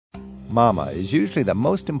Mama is usually the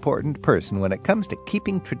most important person when it comes to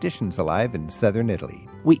keeping traditions alive in southern Italy.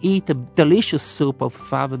 We eat a delicious soup of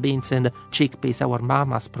fava beans and chickpeas. Our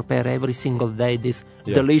mamas prepare every single day this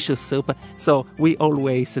delicious soup. So we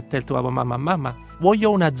always tell to our mama,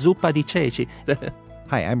 voglio una zuppa di ceci.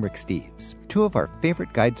 Hi, I'm Rick Steves. Two of our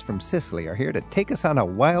favorite guides from Sicily are here to take us on a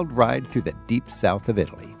wild ride through the deep south of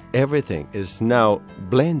Italy. Everything is now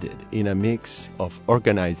blended in a mix of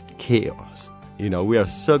organized chaos. We are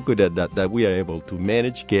so good at that we are able to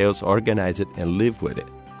manage chaos, organize it, and live with it.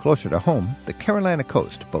 Closer to home, the Carolina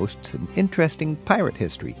coast boasts an interesting pirate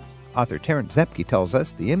history. Author Terence Zepke tells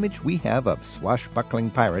us the image we have of swashbuckling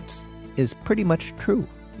pirates is pretty much true.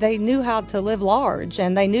 They knew how to live large,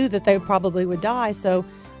 and they knew that they probably would die, so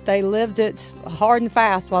they lived it hard and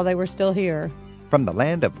fast while they were still here. From the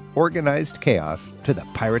land of organized chaos to the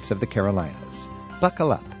pirates of the Carolinas.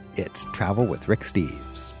 Buckle up. It's Travel with Rick Steves.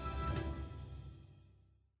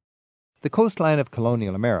 The coastline of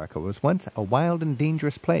colonial America was once a wild and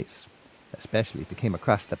dangerous place, especially if you came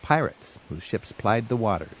across the pirates whose ships plied the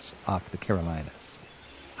waters off the Carolinas.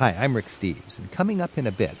 Hi, I'm Rick Steves, and coming up in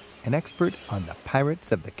a bit, an expert on the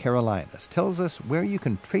pirates of the Carolinas tells us where you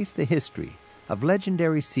can trace the history of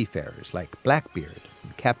legendary seafarers like Blackbeard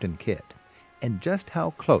and Captain Kidd, and just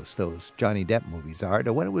how close those Johnny Depp movies are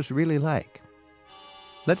to what it was really like.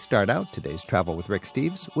 Let's start out today's Travel with Rick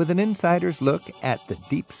Steves with an insider's look at the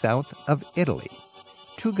deep south of Italy.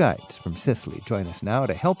 Two guides from Sicily join us now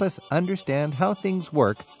to help us understand how things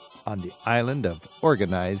work on the island of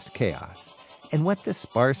organized chaos and what the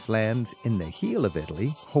sparse lands in the heel of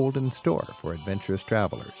Italy hold in store for adventurous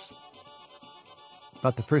travelers.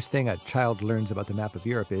 About the first thing a child learns about the map of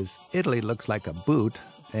Europe is Italy looks like a boot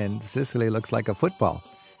and Sicily looks like a football.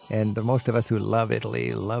 And most of us who love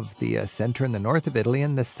Italy love the center and the north of Italy,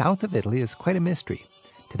 and the south of Italy is quite a mystery.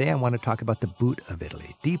 Today I want to talk about the boot of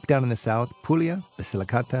Italy, deep down in the south, Puglia,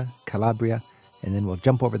 Basilicata, Calabria, and then we'll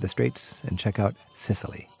jump over the straits and check out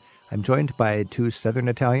Sicily. I'm joined by two southern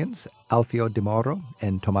Italians, Alfio Di Mauro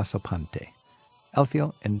and Tommaso Ponte.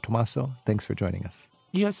 Alfio and Tommaso, thanks for joining us.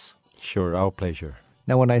 Yes. Sure, our pleasure.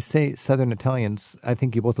 Now, when I say southern Italians, I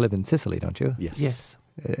think you both live in Sicily, don't you? Yes.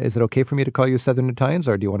 Is it okay for me to call you Southern Italians,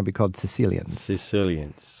 or do you want to be called Sicilians?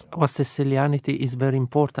 Sicilians. Our Sicilianity is very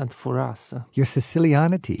important for us. Your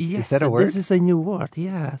Sicilianity? Yes, is that a word? This is a new word,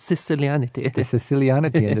 Sicilianity. The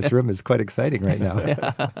Sicilianity in this room is quite exciting right now.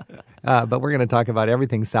 But we're going to talk about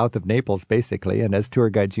everything south of Naples, basically, and as tour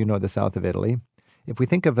guides, you know the south of Italy. If we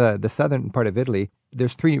think of the southern part of Italy,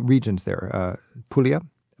 there's three regions there, Puglia,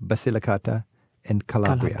 Basilicata, and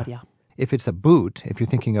Calabria. If it's a boot, if you're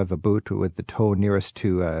thinking of a boot with the toe nearest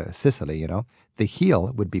to Sicily, the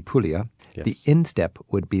heel would be Puglia, yes. The instep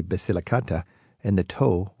would be Basilicata, and the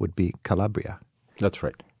toe would be Calabria. That's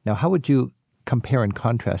right. Now, how would you compare and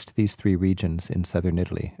contrast these three regions in southern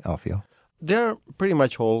Italy, Alfio? They're pretty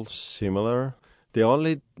much all similar. The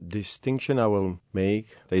only distinction I will make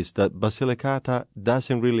is that Basilicata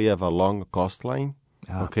doesn't really have a long coastline,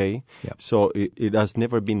 okay? Yep. So it has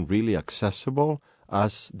never been really accessible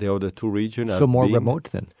as the other two regions. So more remote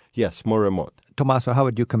then? Yes, more remote. Tommaso, how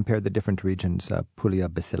would you compare the different regions, Puglia,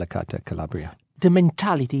 Basilicata, Calabria? The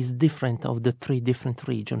mentality is different of the three different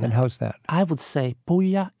regions. And how's that? I would say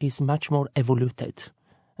Puglia is much more evolved.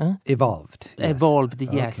 Evolved. Yes. Evolved,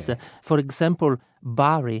 yes. Okay. For example,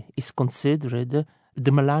 Bari is considered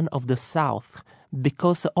the Milan of the south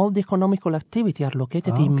because all the economical activity are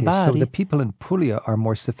located in Bari. So the people in Puglia are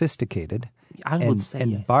more sophisticated. I would say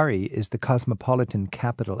and yes. Bari is the cosmopolitan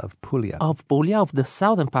capital of Puglia. Of Puglia, of the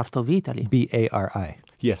southern part of Italy. Bari.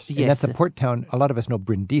 Yes. And that's a port town. A lot of us know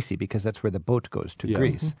Brindisi because that's where the boat goes to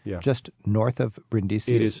Greece. Mm-hmm. Yeah. Just north of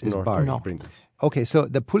Brindisi is north Bari. of Brindisi. Okay, so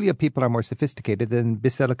the Puglia people are more sophisticated than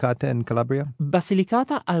Basilicata and Calabria?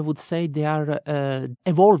 Basilicata, I would say they are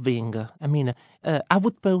evolving. I mean, I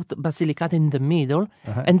would put Basilicata in the middle,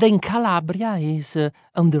 and then Calabria is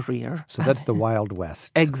on the rear. So that's the Wild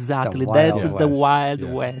West. Exactly, Wild that's the West. Wild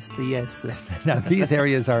West, yes. Now, these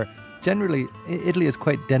areas are generally, Italy is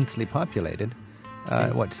quite densely populated.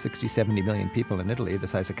 60, 70 million people in Italy, the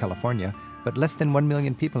size of California, but less than 1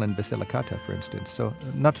 million people in Basilicata, for instance. So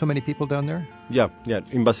not so many people down there? Yeah.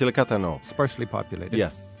 In Basilicata, no. Sparsely populated. Yeah.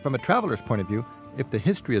 From a traveler's point of view, if the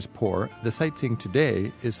history is poor, the sightseeing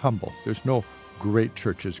today is humble. There's no great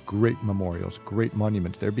churches, great memorials, great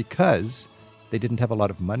monuments there because they didn't have a lot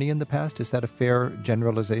of money in the past. Is that a fair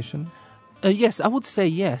generalization? Yes, I would say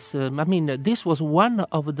yes. This was one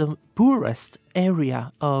of the poorest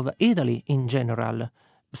area of Italy in general.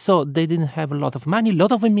 So they didn't have a lot of money, a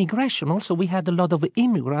lot of immigration. Also, we had a lot of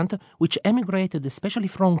immigrants which emigrated, especially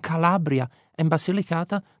from Calabria and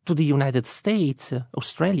Basilicata to the United States,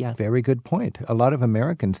 Australia. Very good point. A lot of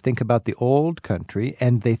Americans think about the old country,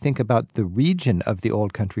 and they think about the region of the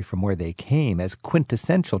old country from where they came as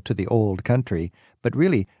quintessential to the old country. But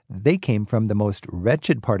really, they came from the most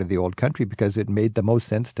wretched part of the old country because it made the most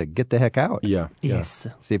sense to get the heck out. Yeah. Yes.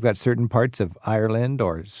 So you've got certain parts of Ireland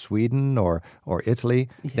or Sweden or Italy.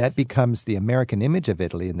 Yes. That becomes the American image of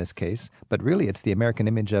Italy in this case. But really, it's the American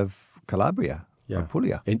image of Calabria or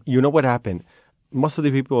Puglia. And you know what happened? Most of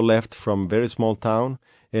the people left from very small town,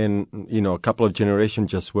 and a couple of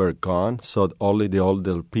generations just were gone. So only the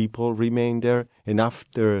older people remained there. And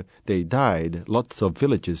after they died, lots of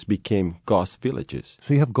villages became ghost villages.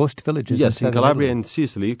 So you have ghost villages. Yes, in southern Calabria Italy. and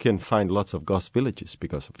Sicily, you can find lots of ghost villages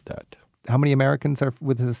because of that. How many Americans are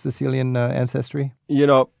with a Sicilian ancestry?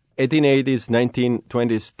 1880s,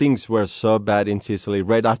 1920s, things were so bad in Sicily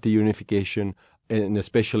right after unification, and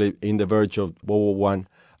especially in the verge of World War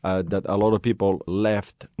I, that a lot of people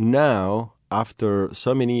left. Now, after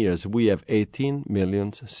so many years, we have 18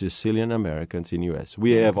 million Sicilian Americans in U.S.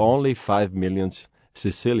 We have only 5 million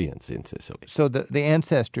Sicilians in Sicily. So the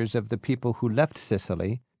ancestors of the people who left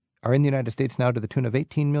Sicily are in the United States now to the tune of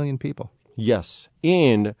 18 million people. Yes.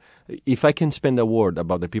 And if I can spend a word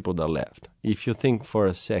about the people that left, if you think for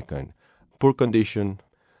a second, poor condition,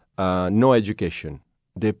 no education,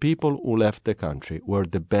 the people who left the country were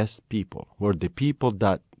the best people, were the people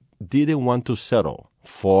that didn't want to settle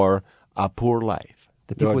for a poor life.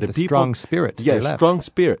 The people with the strong spirits. Yeah, they left. strong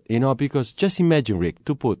spirit. Because just imagine, Rick,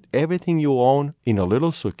 to put everything you own in a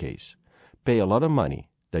little suitcase, pay a lot of money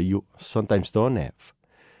that you sometimes don't have,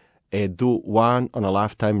 and do one on a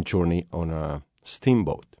lifetime journey on a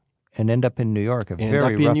steamboat. And end up in New York, a End very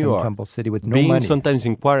up in rough New and York, tumble city with no being money. sometimes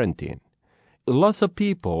in quarantine. Lots of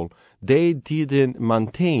people, they didn't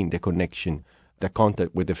maintain the connection, the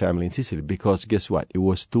contact with the family in Sicily because guess what? It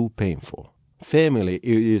was too painful. Family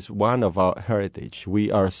is one of our heritage.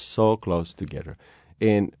 We are so close together.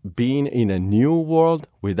 And being in a new world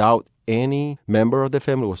without any member of the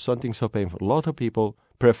family was something so painful. A lot of people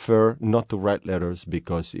prefer not to write letters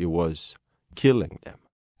because it was killing them.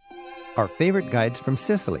 Our favorite guides from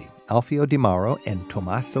Sicily, Alfio Di Mauro and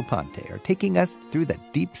Tommaso Ponte, are taking us through the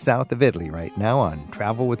deep south of Italy right now on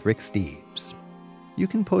Travel with Rick Steves. You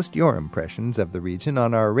can post your impressions of the region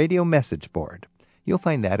on our radio message board. You'll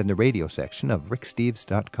find that in the radio section of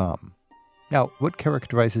ricksteves.com. Now, what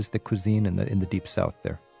characterizes the cuisine in the deep south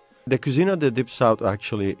there? The cuisine of the deep south,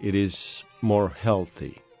 actually, it is more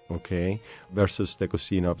healthy, okay, versus the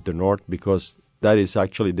cuisine of the north, because that is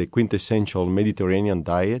actually the quintessential Mediterranean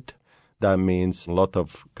diet. That means a lot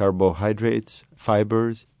of carbohydrates,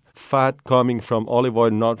 fibers, fat coming from olive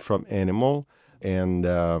oil, not from animal, and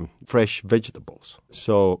fresh vegetables.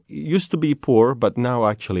 So it used to be poor, but now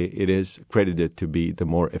actually it is credited to be the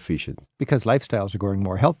more efficient. Because lifestyles are growing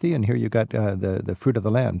more healthy, and here you got the fruit of the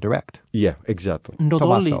land direct. Yeah, exactly. Not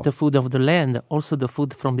Tommaso. only the food of the land, also the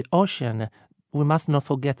food from the ocean. We must not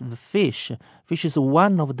forget the fish. Fish is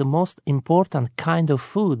one of the most important kind of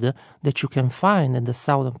food that you can find in the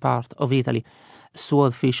southern part of Italy.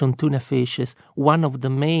 Swordfish and tuna fish is one of the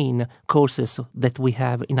main courses that we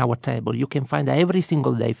have in our table. You can find every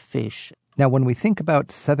single day fish. Now, when we think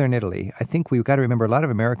about southern Italy, I think we've got to remember a lot of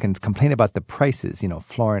Americans complain about the prices.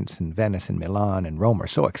 Florence and Venice and Milan and Rome are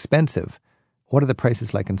so expensive. What are the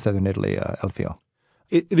prices like in southern Italy, Alfio?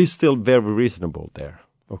 It is still very reasonable there.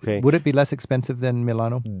 Okay. Would it be less expensive than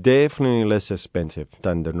Milano? Definitely less expensive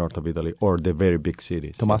than the north of Italy or the very big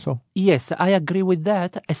cities. Tommaso? Yes, I agree with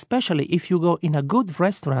that, especially if you go in a good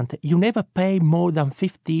restaurant. You never pay more than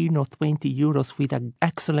 15 or 20 euros with an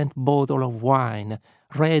excellent bottle of wine,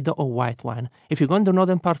 red or white wine. If you go in the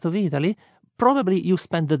northern part of Italy, probably you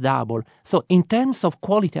spend the double. So in terms of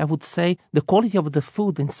quality, I would say the quality of the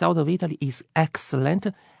food in south of Italy is excellent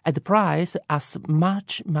at the price as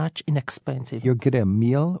much inexpensive. You'll get a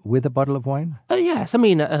meal with a bottle of wine? Yes, I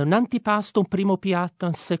mean, an antipasto, un primo piatto,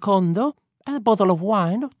 un secondo, and a bottle of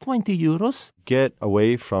wine, 20 euros. Get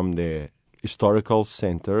away from the historical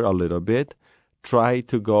center a little bit. Try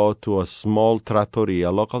to go to a small trattoria,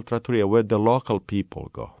 local trattoria, where the local people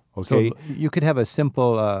go. Okay. So you could have a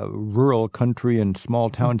simple rural country and small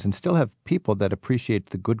towns and still have people that appreciate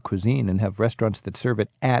the good cuisine and have restaurants that serve it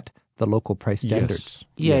at the local price standards.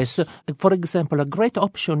 Yes. For example, a great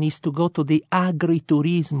option is to go to the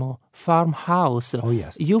agriturismo farmhouse. Oh,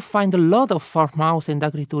 yes. You find a lot of farmhouse and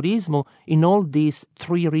agriturismo in all these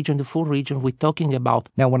 3 regions, the 4 regions we're talking about.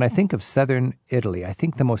 Now, when I think of southern Italy, I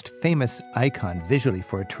think the most famous icon visually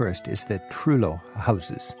for a tourist is the Trullo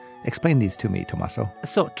houses. Explain these to me, Tommaso.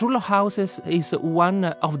 So Trullo Houses is one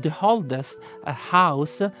of the oldest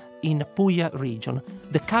house in Puglia region.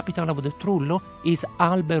 The capital of the Trullo is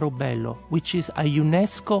Alberobello, which is a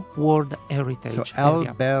UNESCO World Heritage So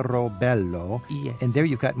area. Alberobello. Yes. And there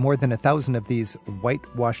you've got more than 1,000 of these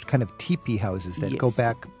whitewashed kind of teepee houses that go Yes.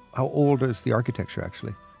 back. How old is the architecture,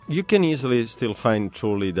 actually? You can easily still find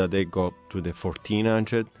truly that they go to the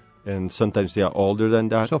 1400, and sometimes they are older than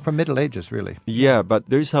that. So from Middle Ages, really. Yeah, but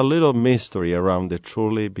there's a little mystery around the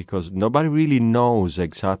Trulli because nobody really knows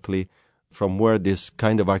exactly from where this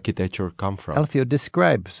kind of architecture come from. Alfio,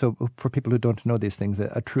 describe, so for people who don't know these things,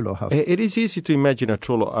 a Trullo house. It is easy to imagine a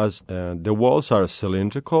Trullo as the walls are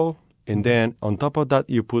cylindrical, and then on top of that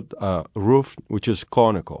you put a roof which is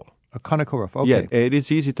conical. A conical roof, okay. Yeah, it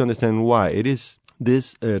is easy to understand why. It is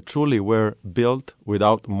these Trulli were built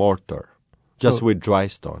without mortar, just So- with dry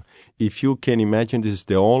stone. If you can imagine, this is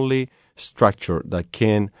the only structure that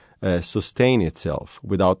can sustain itself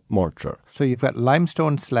without mortar. So you've got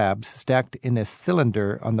limestone slabs stacked in a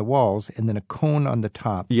cylinder on the walls and then a cone on the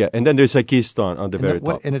top. Yeah, and then there's a keystone on the And, very that-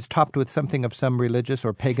 what- top. and it's topped with something of some religious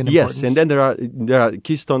or pagan Yes, importance? and then there are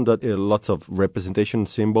keystone that lots of representation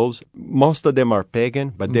symbols. Most of them are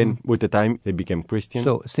pagan, but then with the time they became Christian.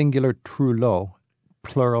 So singular Trullo,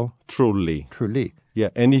 plural Truly. Trulli. Yeah,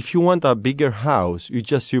 and if you want a bigger house,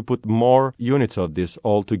 you put more units of this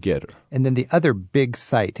all together. And then the other big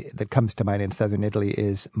site that comes to mind in southern Italy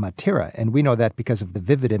is Matera. And we know that because of the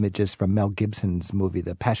vivid images from Mel Gibson's movie,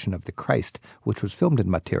 The Passion of the Christ, which was filmed in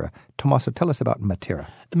Matera. Tommaso, tell us about Matera.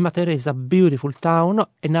 Matera is a beautiful town,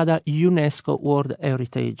 another UNESCO World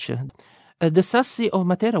Heritage. The Sassi of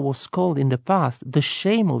Matera was called in the past the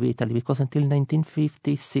shame of Italy because until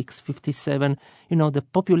 1956, 57, the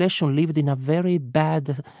population lived in a very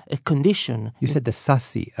bad condition. You said the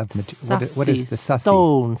Sassi of Matera. What is the Sassi?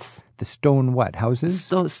 Stones. The stone what? Houses?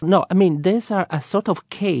 Stones. No, I mean, these are a sort of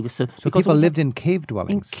caves. So because people we lived have- in cave in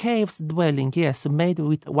dwellings. caves dwelling, yes, made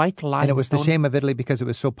with white limestone. And it was the shame of Italy because it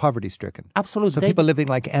was so poverty-stricken. Absolutely. So They- people living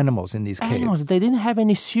like animals in these caves. Animals, they didn't have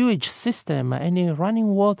any sewage system, any running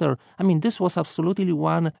water. I mean, this was absolutely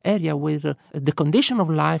one area where the condition of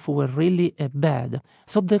life were really bad.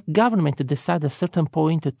 So the government decided at a certain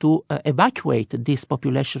point to evacuate this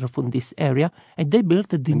population from this area, and they built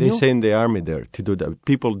the And new... they sent the army there to do that.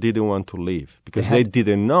 People didn't want to leave because they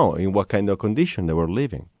didn't know in what kind of condition they were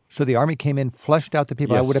living. So the army came in, flushed out the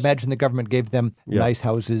people. I would Yes. imagine the government gave them Yeah. nice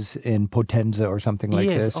houses in Potenza or something like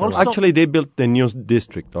Yes, this. or- also- Actually, they built the new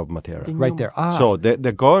district of Matera. The right new- there. Ah, So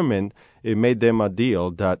the government made them a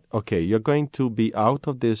deal that, okay, you're going to be out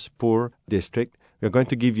of this poor district. We're going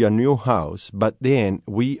to give you a new house, but then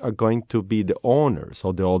we are going to be the owners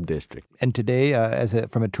of the old district. and today,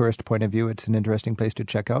 from a tourist point of view, it's an interesting place to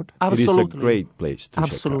check out. Absolutely. It is a great place to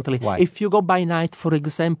Absolutely. check out. Why? If you go by night, for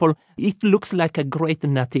example, it looks like a great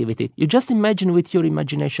nativity. You just imagine with your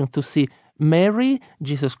imagination to see Mary,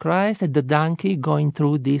 Jesus Christ, and the donkey going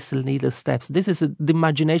through these little steps. This is the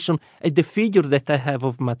imagination and the figure that I have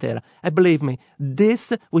of Matera. And believe me,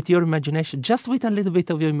 this, with your imagination, just with a little bit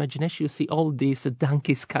of your imagination, you see all these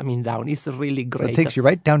donkeys coming down. It's really So great. it takes you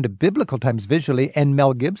right down to biblical times visually, and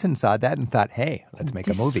Mel Gibson saw that and thought, hey, let's make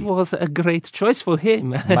This a movie. was a great choice for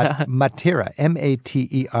him. Matera, Matera,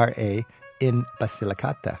 in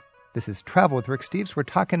Basilicata. This is Travel with Rick Steves. We're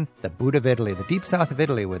talking the boot of Italy, the deep south of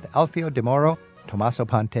Italy, with Alfio De Moro, Tommaso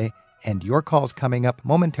Ponte, and your calls coming up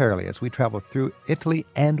momentarily as we travel through Italy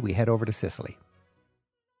and we head over to Sicily.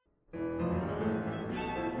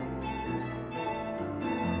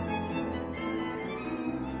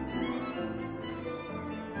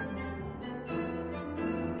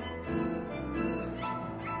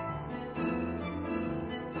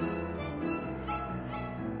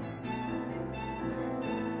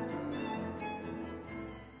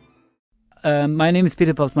 My name is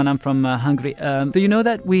Peter Polsman. I'm from Hungary. Do you know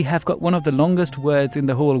that we have got one of the longest words in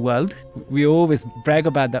the whole world? We always brag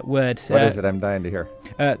about that word. What is it? I'm dying to hear.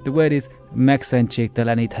 The word is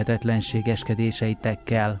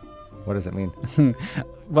megszentségteleníthetetlenségeskedéseitekkel. What does it mean?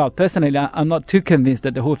 Well, personally, I'm not too convinced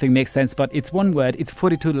that the whole thing makes sense, but it's one word, it's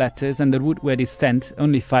 42 letters, and the root word is cent,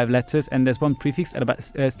 only 5 letters, and there's one prefix and about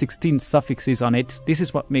 16 suffixes on it. This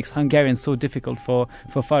is what makes Hungarian so difficult for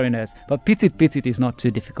foreigners. But picit is not too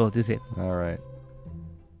difficult, is it? All right.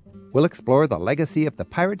 We'll explore the legacy of the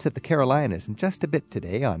Pirates of the Carolinas in just a bit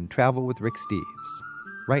today on Travel with Rick Steves.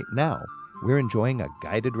 Right now, we're enjoying a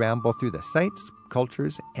guided ramble through the sights,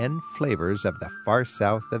 cultures, and flavors of the far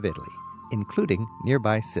south of Italy, including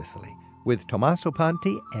nearby Sicily, with Tommaso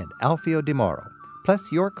Ponte and Alfio De Moro,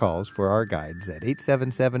 plus your calls for our guides at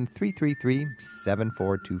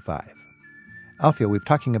 877-333-7425. Alfio, we're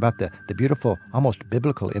talking about the beautiful, almost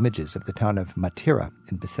biblical images of the town of Matera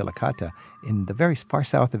in Basilicata in the very far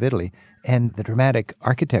south of Italy, and the dramatic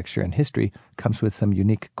architecture and history comes with some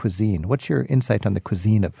unique cuisine. What's your insight on the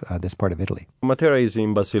cuisine of this part of Italy? Matera is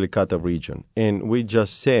in Basilicata region, and we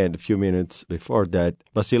just said a few minutes before that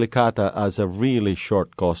Basilicata has a really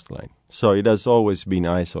short coastline, so it has always been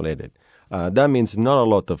isolated. That means not a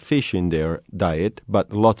lot of fish in their diet,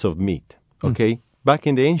 but lots of meat, okay? Back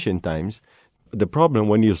in the ancient times, the problem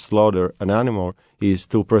when you slaughter an animal is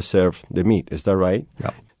to preserve the meat. Is that right?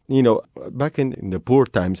 Yeah. You know, back in the poor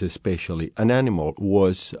times especially, an animal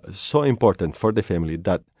was so important for the family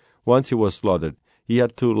that once he was slaughtered, he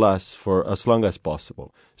had to last for as long as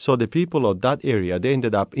possible. So the people of that area, they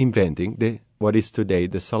ended up inventing what is today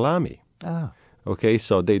the salami. Ah. Okay,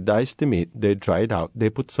 so they dice the meat, they dry it out, they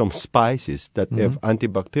put some spices that have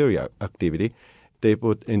antibacterial activity. They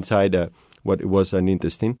put inside what was an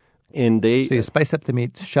intestine. And so you spice up the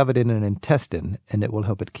meat, shove it in an intestine, and it will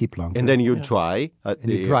help it keep longer. And then you dry.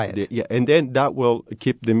 You dry it. And then that will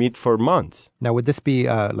keep the meat for months. Now, would this be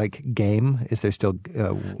like game? Is there still...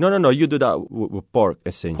 No. You do that with pork,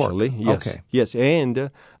 essentially. Pork. Yes. Okay. Yes, and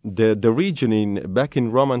the region back in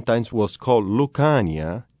Roman times was called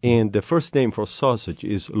Lucania, and the first name for sausage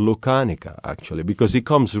is Lucanica, actually, because it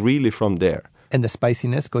comes really from there. And the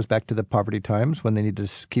spiciness goes back to the poverty times when they need to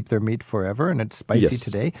keep their meat forever, and it's spicy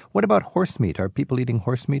today. What about horse meat? Are people eating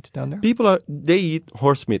horse meat down there? They eat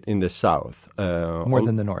horse meat in the south. More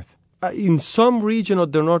than the north? In some region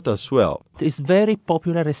of the north as well. It's very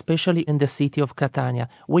popular, especially in the city of Catania.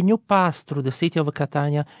 When you pass through the city of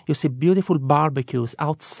Catania, you see beautiful barbecues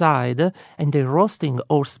outside, and they're roasting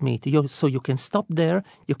horse meat. So you can stop there,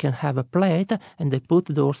 you can have a plate, and they put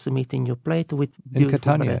the horse meat in your plate with beautiful In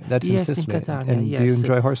Catania? bread. That's yes, in Sicily. in Catania, And yes. do you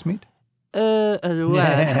enjoy horse meat? Well,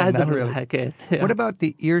 I Not don't really. like it. What about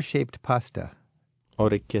the ear-shaped pasta?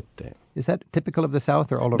 Orecchiette. Is that typical of the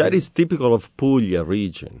south or all over? That is typical of Puglia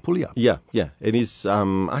region. Puglia. Yeah. It is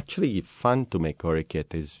actually fun to make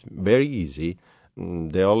orecchiette. It's very easy.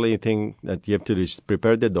 The only thing that you have to do is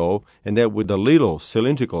prepare the dough, and then with a little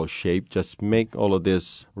cylindrical shape, just make all of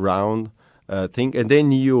this round thing, and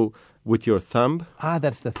then you, with your thumb,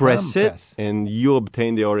 that's the press thumb it, press. and you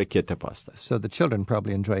obtain the orecchiette pasta. So the children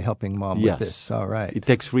probably enjoy helping mom Yes. with this. All right. It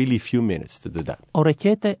takes really few minutes to do that.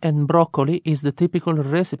 Orecchiette and broccoli is the typical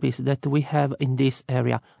recipes that we have in this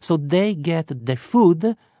area. So they get their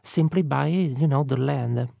food simply by, the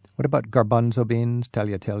land. What about garbanzo beans,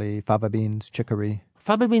 tagliatelle, fava beans, chicory?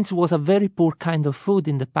 Fava beans was a very poor kind of food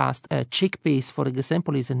in the past. Chickpeas, for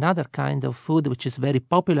example, is another kind of food which is very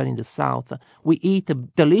popular in the south. We eat a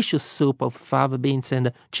delicious soup of fava beans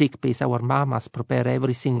and chickpeas. Our mamas prepare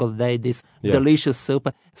every single day this delicious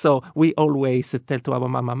soup. So we always tell to our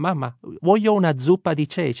mama, voglio una zuppa di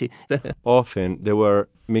ceci. Often they were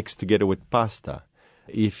mixed together with pasta.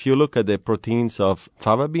 If you look at the proteins of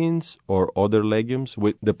fava beans or other legumes,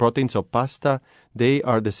 with the proteins of pasta, they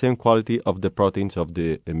are the same quality of the proteins of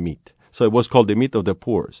the meat. So it was called the meat of the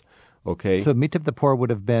poor. Okay. So meat of the poor would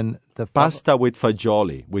have been the pasta with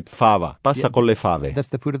fagioli, with fava, pasta con le fave. That's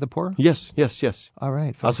the food of the poor? Yes. All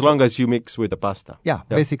right. As long as you mix with the pasta. Yeah,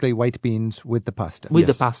 basically white beans with the pasta. With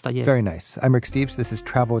the pasta, yes. Very nice. I'm Rick Steves. This is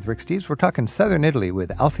Travel with Rick Steves. We're talking southern Italy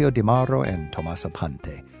with Alfio Di Mauro and Tommaso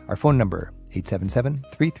Pante. Our phone number,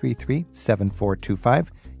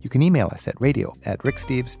 877-333-7425. You can email us at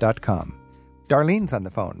radio@ricksteves.com. Darlene's on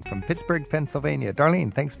the phone from Pittsburgh, Pennsylvania.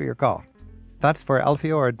 Darlene, thanks for your call. Thoughts for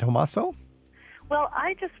Alfio or Tommaso? Well,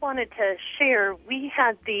 I just wanted to share, we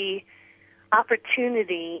had the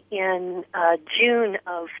opportunity in June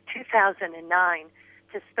of 2009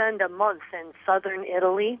 to spend a month in southern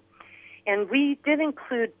Italy, and we did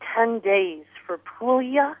include 10 days for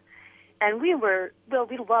Puglia, and we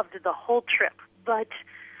loved the whole trip, but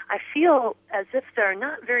I feel as if there are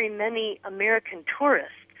not very many American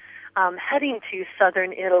tourists heading to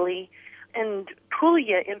southern Italy, and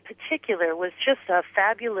Puglia in particular was just a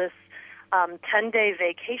fabulous 10-day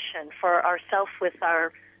vacation for ourselves with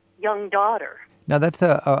our young daughter. Now, that's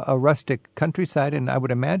a rustic countryside, and I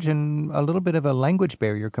would imagine a little bit of a language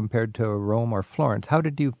barrier compared to Rome or Florence. How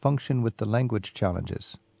did you function with the language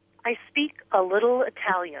challenges? I speak a little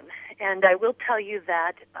Italian, and I will tell you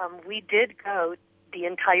that we did go the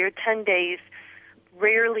entire 10 days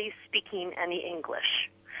rarely speaking any English.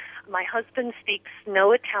 My husband speaks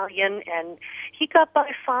no Italian, and he got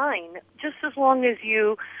by fine, just as long as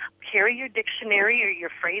you carry your dictionary or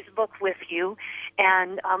your phrase book with you,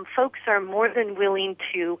 and folks are more than willing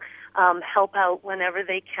to help out whenever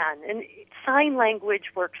they can. And sign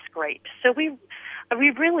language works great. So we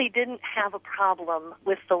really didn't have a problem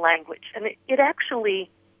with the language, and it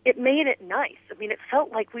actually it made it nice. I mean, it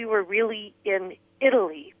felt like we were really in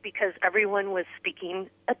Italy because everyone was speaking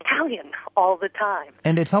Italian all the time.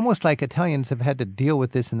 And it's almost like Italians have had to deal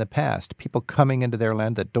with this in the past. People coming into their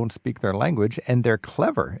land that don't speak their language, and they're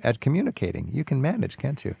clever at communicating. You can manage,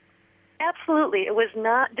 can't you? Absolutely. It was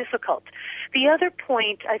not difficult. The other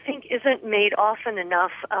point I think isn't made often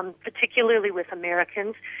enough, particularly with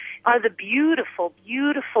Americans, are the beautiful,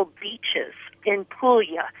 beautiful beaches in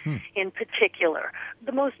Puglia in particular.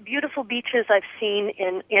 The most beautiful beaches I've seen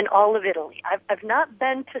in all of Italy. I've not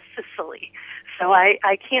been to Sicily, so I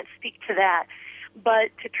can't speak to that.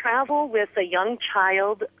 But to travel with a young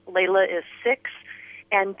child, Layla is 6,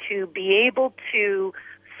 and to be able to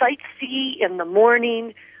sightsee in the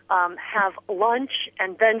morning, have lunch,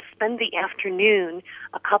 and then spend the afternoon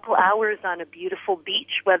a couple hours on a beautiful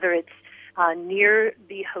beach, whether it's near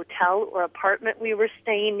the hotel or apartment we were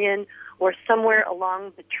staying in, or somewhere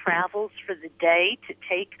along the travels for the day to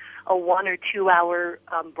take a 1 or 2 hour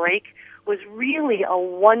break, was really a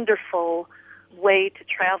wonderful way to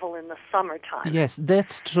travel in the summertime. Yes,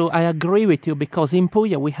 that's true. I agree with you, because in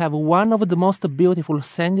Puglia we have one of the most beautiful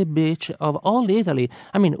sandy beach of all Italy.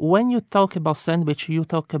 I mean, when you talk about sand beach, you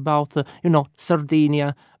talk about,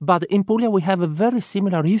 Sardinia, but in Puglia we have a very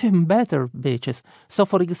similar, even better beaches. So,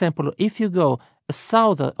 for example, if you go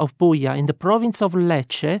south of Puglia, in the province of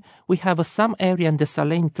Lecce, we have some area in the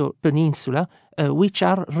Salento Peninsula which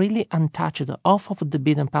are really untouched, off of the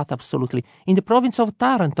beaten path, absolutely. In the province of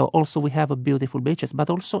Taranto, also we have beautiful beaches, but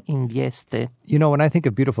also in Vieste. You know, when I think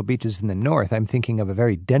of beautiful beaches in the north, I'm thinking of a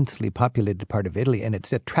very densely populated part of Italy, and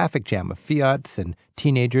it's a traffic jam of Fiats and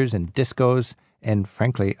teenagers and discos, and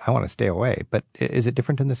frankly, I want to stay away. But is it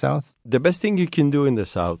different in the south? The best thing you can do in the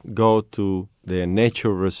south, go to the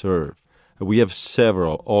nature reserve. We have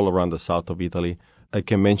several all around the south of Italy. I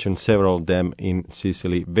can mention several of them in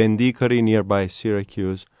Sicily. Vendicari, nearby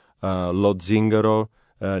Syracuse, Lo Zingaro,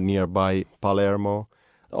 nearby Palermo.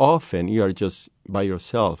 Often you are just by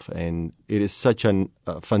yourself, and it is such a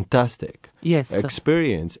fantastic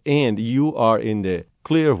experience. And you are in the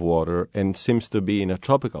clear water and seems to be in a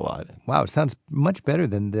tropical island. Wow, it sounds much better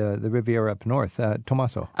than the Riviera up north.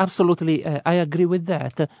 Tommaso? Absolutely, I agree with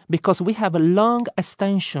that, because we have a long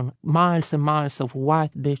extension, miles and miles of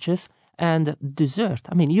white beaches and desert.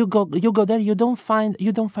 I mean, you go there, you don't find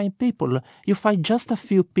people. You find just a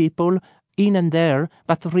few people in and there,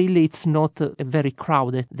 but really it's not very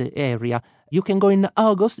crowded, the area. You can go in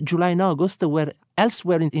August, July and August, where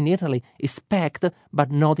elsewhere in Italy is packed,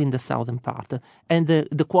 but not in the southern part. And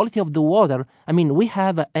the quality of the water, I mean, we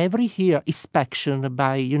have every year inspection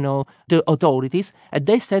by, the authorities, and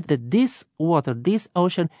they said that this water, this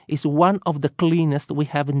ocean, is one of the cleanest we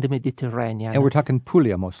have in the Mediterranean. And we're talking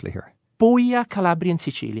Puglia mostly here. Puglia, Calabria, and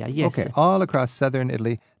Sicilia, yes. Okay, all across southern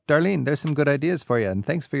Italy. Darlene, there's some good ideas for you, and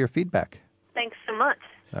thanks for your feedback. Thanks so much.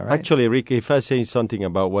 All right. Actually, Rick, if I say something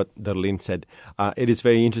about what Darlene said, it is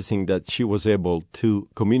very interesting that she was able to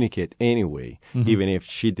communicate anyway, even if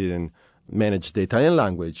she didn't manage the Italian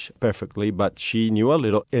language perfectly, but she knew a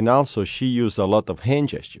little, and also she used a lot of hand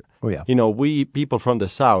gesture. Oh, yeah. We people from the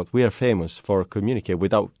South, we are famous for communicate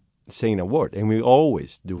without saying a word, and we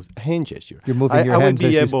always do hand gesture. You're moving your hands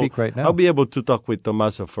as you speak right now. I'll be able to talk with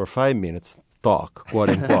Tommaso for 5 minutes, quote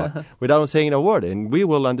unquote, without saying a word, and we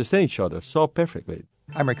will understand each other so perfectly.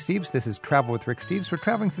 I'm Rick Steves. This is Travel with Rick Steves. We're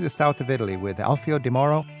traveling through the south of Italy with Alfio Di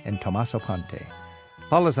Mauro and Tommaso Conte.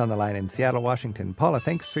 Paula's on the line in Seattle, Washington. Paula,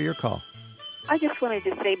 thanks for your call. I just wanted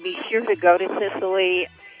to say be sure to go to Sicily.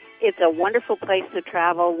 It's a wonderful place to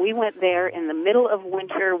travel. We went there in the middle of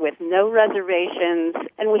winter with no reservations,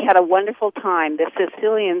 and we had a wonderful time. The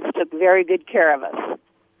Sicilians took very good care of us.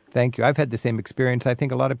 Thank you. I've had the same experience. I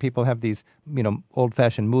think a lot of people have these,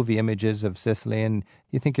 old-fashioned movie images of Sicily, and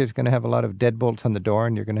you think you're going to have a lot of deadbolts on the door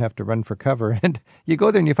and you're going to have to run for cover. And you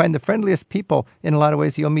go there and you find the friendliest people in a lot of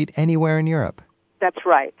ways you'll meet anywhere in Europe. That's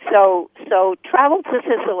right. So travel to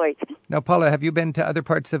Sicily. Now, Paula, have you been to other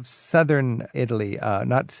parts of southern Italy,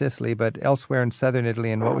 not Sicily, but elsewhere in southern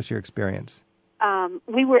Italy, and what was your experience?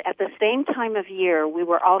 We were at the same time of year. We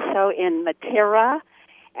were also in Matera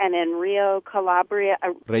and in Reggio Calabria.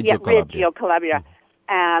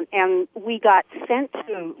 And we got sent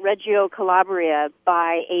to Reggio Calabria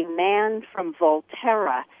by a man from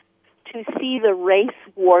Volterra to see the race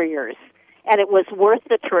warriors, and it was worth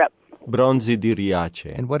the trip. Bronzi di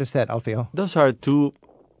Riace. And what is that, Alfio? Those are two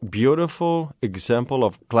beautiful examples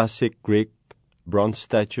of classic Greek bronze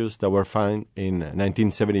statues that were found in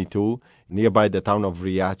 1972 nearby the town of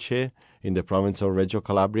Riace in the province of Reggio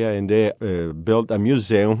Calabria, and they built a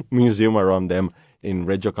museum around them in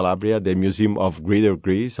Reggio Calabria, the Museum of Greater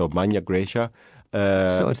Greece, of Magna Graecia.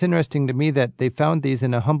 So it's interesting to me that they found these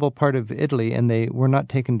in a humble part of Italy, and they were not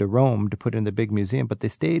taken to Rome to put in the big museum, but they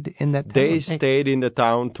stayed in that town. They stayed in the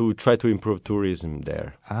town to try to improve tourism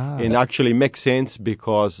there. And actually makes sense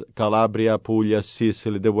because Calabria, Puglia,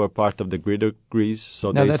 Sicily, they were part of the greater Greece,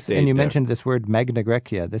 so they stayed And you there. mentioned this word Magna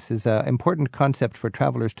Graecia. This is an important concept for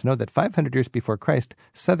travelers to know that 500 years before Christ,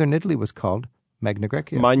 southern Italy was called Magna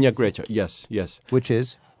Graecia. Magna Graecia, yes. Which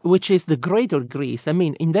is? Which is the greater Greece. I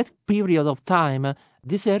mean, in that period of time,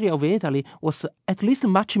 this area of Italy was at least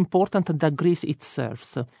much important than Greece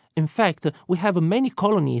itself. In fact, we have many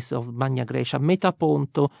colonies of Magna Graecia,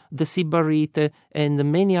 Metaponto, the Sybarite, and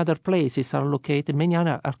many other places are located, many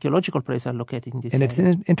other archaeological places are located in this area. And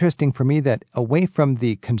it's interesting for me that away from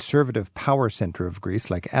the conservative power center of Greece,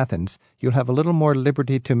 like Athens, you'll have a little more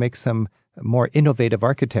liberty to make some more innovative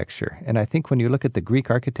architecture. And I think when you look at the Greek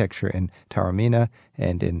architecture in Taormina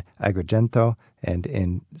and in Agrigento and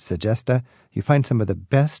in Segesta, you find some of the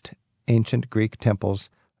best ancient Greek temples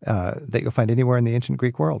that you'll find anywhere in the ancient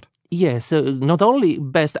Greek world. Yes, not only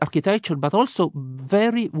best architecture, but also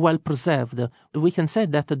very well preserved. We can say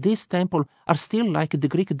that these temples are still like the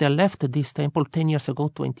Greek. They left this temple 10 years ago,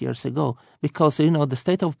 20 years ago, because, the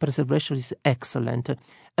state of preservation is excellent.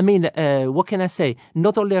 I mean, what can I say?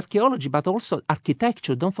 Not only archaeology, but also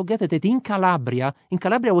architecture. Don't forget that in Calabria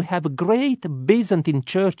we have great Byzantine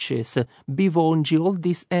churches. Bivongi, all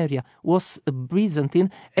this area was Byzantine.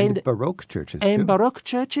 And Baroque churches, and too. Baroque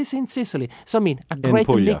churches in Sicily. So, I mean, a great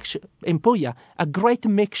mixture. In Puglia, a great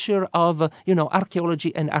mixture of,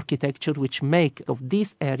 archaeology and architecture, which make of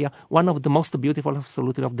this area one of the most beautiful,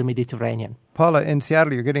 absolutely, of the Mediterranean. Paula, in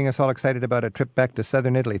Seattle, you're getting us all excited about a trip back to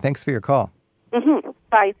southern Italy. Thanks for your call. Mm-hmm.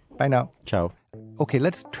 Bye. Bye now. Ciao. Okay,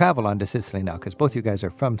 let's travel on to Sicily now, because both you guys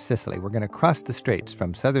are from Sicily. We're going to cross the straits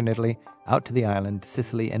from southern Italy out to the island,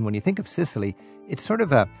 Sicily. And when you think of Sicily, it's sort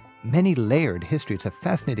of a many-layered history. It's a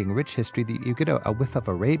fascinating, rich history. You get a whiff of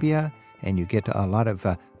Arabia, and you get a lot of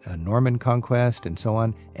Norman conquest and so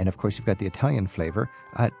on. And, of course, you've got the Italian flavor.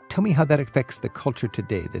 Tell me how that affects the culture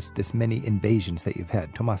today, this many invasions that you've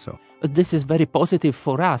had. Tommaso. This is very positive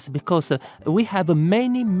for us because we have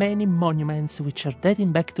many, many monuments which are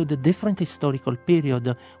dating back to the different historical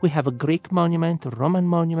period. We have a Greek monument, Roman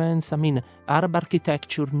monuments, Arab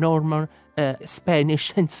architecture, Norman,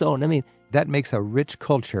 Spanish, and so on. That makes a rich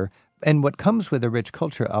culture. And what comes with a rich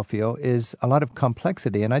culture, Alfio, is a lot of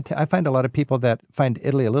complexity. And I find a lot of people that find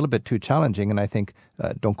Italy a little bit too challenging, and I think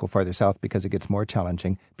don't go farther south because it gets more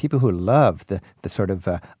challenging. People who love the sort of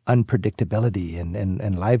unpredictability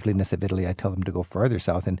and liveliness of Italy, I tell them to go farther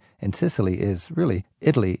south. And Sicily is really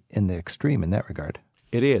Italy in the extreme in that regard.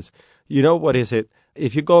 It is. You know what is it?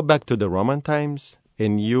 If you go back to the Roman times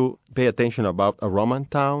and you pay attention about a Roman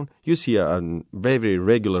town, you see a very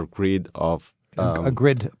regular grid of a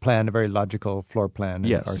grid plan, a very logical floor plan.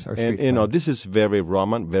 Yes, or street plan. This is very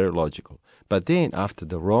Roman, very logical. But then after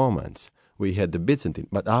the Romans, we had the Byzantine,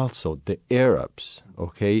 but also the Arabs,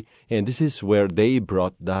 okay? And this is where they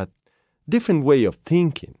brought that different way of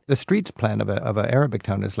thinking. The streets plan of an Arabic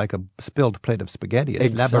town is like a spilled plate of spaghetti.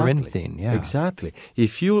 It's labyrinthine, yeah. Exactly.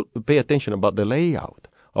 If you pay attention about the layout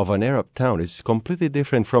of an Arab town, it's completely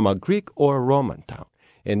different from a Greek or a Roman town.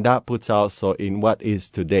 And that puts also in what is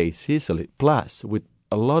today Sicily, plus with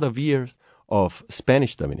a lot of years of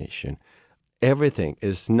Spanish domination, everything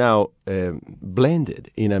is now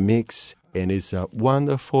blended in a mix, and it's a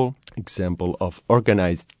wonderful example of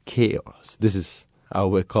organized chaos. This is how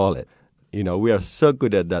we call it. We are so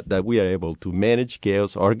good at that we are able to manage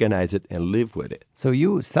chaos, organize it, and live with it. So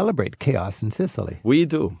you celebrate chaos in Sicily. We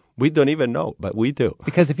do. We don't even know, but we do.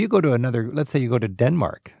 Because if you go to let's say you go to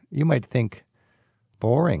Denmark, you might think,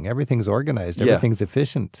 boring. Everything's organized. Everything's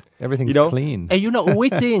efficient. Everything's clean. And we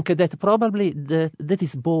think that probably that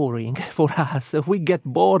is boring for us. We get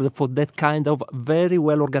bored for that kind of very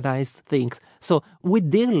well organized things. So we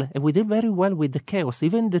deal very well with the chaos.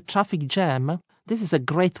 Even the traffic jam. This is a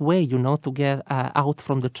great way, to get out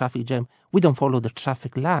from the traffic jam. We don't follow the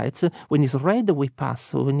traffic lights. When it's red, we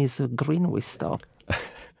pass. When it's green, we stop.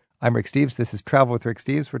 I'm Rick Steves. This is Travel with Rick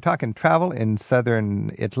Steves. We're talking travel in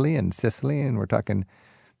southern Italy and Sicily, and we're talking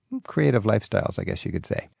creative lifestyles, I guess you could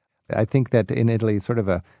say. I think that in Italy, sort of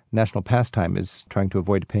a national pastime is trying to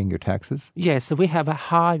avoid paying your taxes. Yes, we have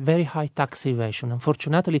a very high tax evasion.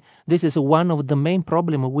 Unfortunately, this is one of the main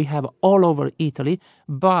problems we have all over Italy,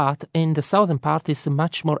 but in the southern part is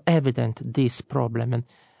much more evident, this problem.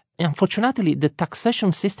 Unfortunately, the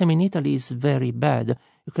taxation system in Italy is very bad.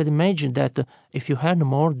 You can imagine that if you earn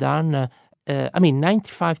more than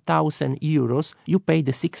 95,000 euros, you pay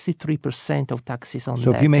the 63% of taxes on that.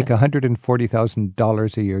 So if you make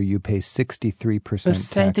 $140,000 a year, you pay 63%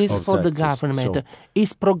 Percent tax. is for the taxes. government. So-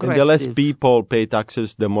 It's progressive. And the less people pay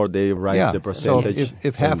taxes, the more they rise the So percentage.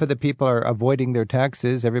 if half of the people are avoiding their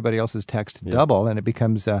taxes, everybody else is taxed double, and it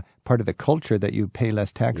becomes part of the culture that you pay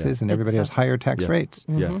less taxes, and everybody has higher tax rates.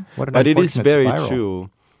 Yeah. What an But it is unfortunate very spiral. true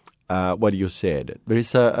what you said. There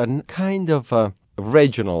is a kind of a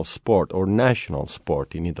regional sport or national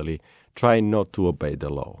sport in Italy trying not to obey the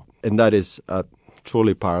law. And that is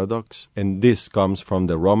truly paradox. And this comes from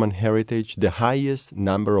the Roman heritage, the highest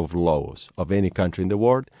number of laws of any country in the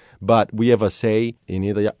world. But we have a say in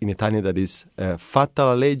Italian that is fatta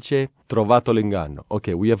la legge, trovato l'inganno.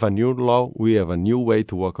 Okay, we have a new law, we have a new way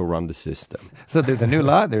to walk around the system. So there's a new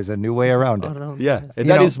law, there's a new way around it. Yeah, and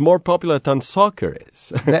You that know- is more popular than soccer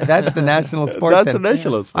is. That's the national sport. That's then. the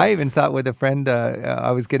national sport. I even saw it with a friend.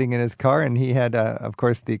 I was getting in his car, and he had, of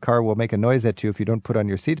course, the car will make a noise at you if you don't put on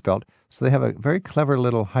your seatbelt. So they have a very clever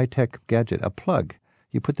little high-tech gadget, a plug.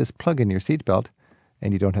 You put this plug in your seatbelt,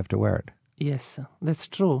 and you don't have to wear it. Yes, that's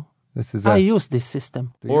true. This is I use this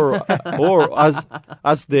system. or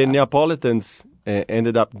as the Neapolitans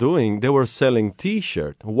ended up doing, they were selling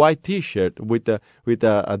white T-shirt with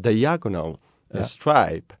a diagonal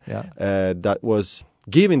stripe that was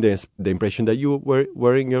giving the impression that you were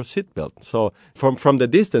wearing your seatbelt. So from the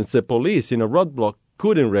distance, the police in a roadblock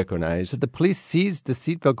couldn't recognize. So the police sees the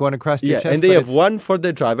seatbelt going across your chest. And they but have it's- one for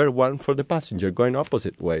the driver, one for the passenger, going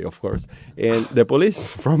opposite way, of course. And the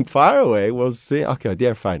police from far away was saying, okay,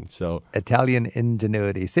 they're fine. So, Italian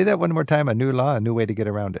ingenuity. Say that one more time. A new law, a new way to get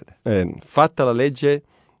around it. and fatta la legge,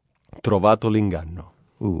 trovato l'inganno.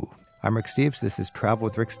 Ooh. I'm Rick Steves. This is Travel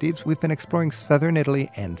with Rick Steves. We've been exploring southern Italy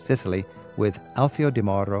and Sicily with Alfio Di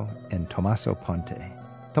Mauro and Tommaso Ponte.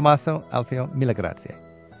 Tommaso, Alfio, mille grazie.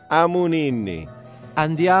 Amunini.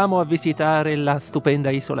 Andiamo a visitare la stupenda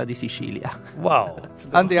isola di Sicilia. Wow.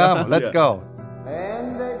 Andiamo. Let's go. E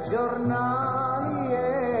nei giornali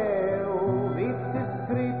ero visto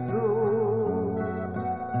scritto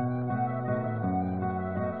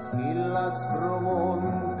il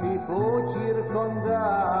Aspromonti fu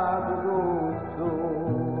circondato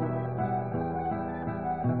tutto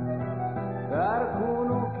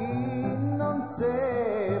qualcuno chi non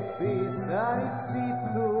seppi stare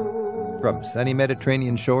zitto. From sunny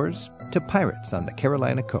Mediterranean shores to pirates on the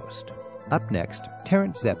Carolina coast. Up next,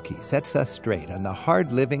 Terence Zepke sets us straight on the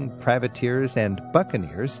hard-living privateers and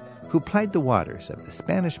buccaneers who plied the waters of the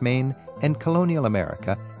Spanish Main and colonial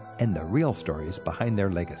America and the real stories behind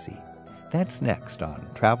their legacy. That's next on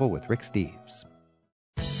Travel with Rick Steves.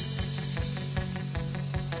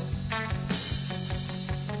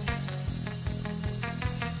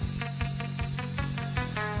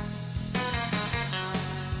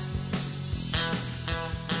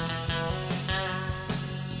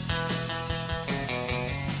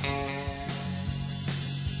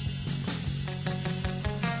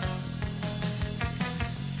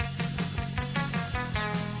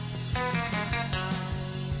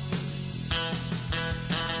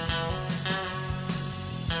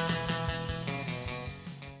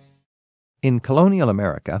 In colonial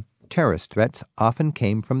America, terrorist threats often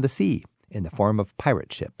came from the sea in the form of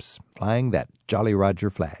pirate ships flying that Jolly Roger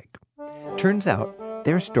flag. Turns out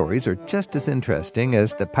their stories are just as interesting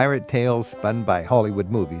as the pirate tales spun by Hollywood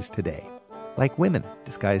movies today, like women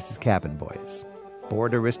disguised as cabin boys,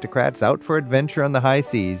 bored aristocrats out for adventure on the high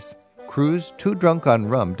seas, crews too drunk on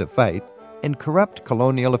rum to fight, and corrupt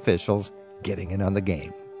colonial officials getting in on the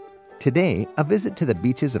game. Today, a visit to the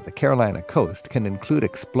beaches of the Carolina coast can include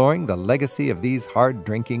exploring the legacy of these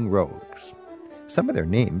hard-drinking rogues. Some of their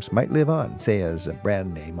names might live on, say as a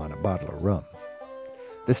brand name on a bottle of rum.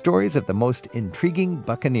 The stories of the most intriguing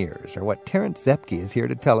buccaneers are what Terence Zepke is here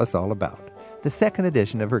to tell us all about. The second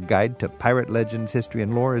edition of her Guide to Pirate Legends, History,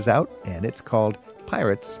 and Lore is out, and it's called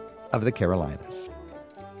Pirates of the Carolinas.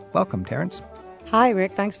 Welcome, Terence. Hi,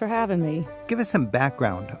 Rick. Thanks for having me. Give us some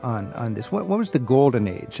background on this. What was the golden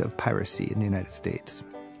age of piracy in the United States?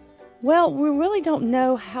 Well, we really don't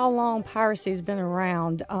know how long piracy's been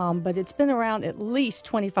around, but it's been around at least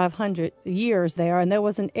 2,500 years there, and there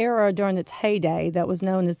was an era during its heyday that was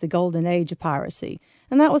known as the Golden Age of piracy,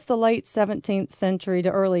 and that was the late 17th century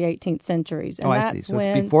to early 18th centuries. And I see. So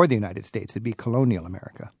it's before the United States. It'd be colonial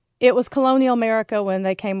America. It was colonial America when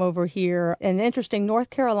they came over here, and interesting, North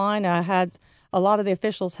Carolina had a lot of the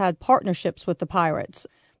officials had partnerships with the pirates.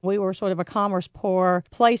 We were sort of a commerce-poor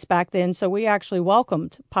place back then, so we actually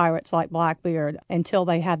welcomed pirates like Blackbeard until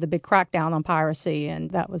they had the big crackdown on piracy, and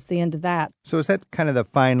that was the end of that. So is that kind of the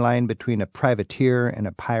fine line between a privateer and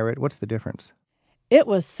a pirate? What's the difference? It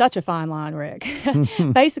was such a fine line, Rick.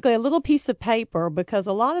 Basically, a little piece of paper, because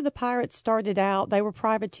a lot of the pirates started out, they were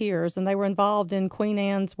privateers, and they were involved in Queen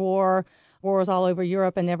Anne's wars all over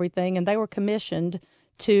Europe and everything, and they were commissioned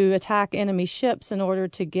to attack enemy ships in order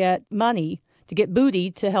to get money, to get booty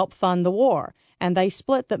to help fund the war. And they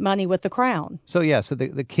split that money with the crown. So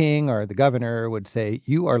the king or the governor would say,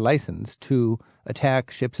 you are licensed to attack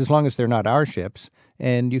ships as long as they're not our ships,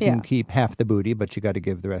 and you can keep half the booty, but you got to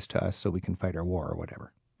give the rest to us so we can fight our war or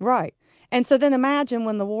whatever. Right. And so then imagine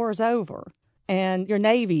when the war is over and your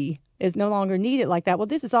Navy is no longer needed like that. Well,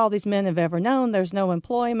 this is all these men have ever known. There's no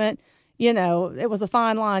employment. You know, it was a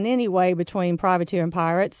fine line anyway between privateer and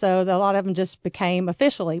pirate, so a lot of them just became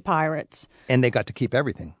officially pirates. And they got to keep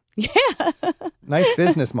everything. Yeah. Nice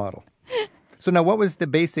business model. So now what was the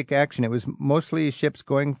basic action? It was mostly ships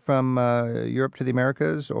going from Europe to the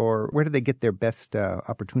Americas, or where did they get their best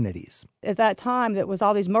opportunities? At that time, it was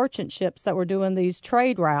all these merchant ships that were doing these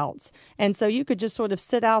trade routes. And so you could just sort of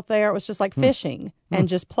sit out there. It was just like fishing and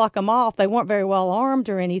just pluck them off. They weren't very well armed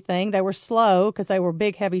or anything. They were slow because they were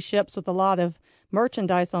big, heavy ships with a lot of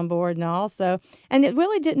merchandise on board and all. So, and it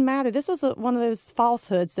really didn't matter. This was one of those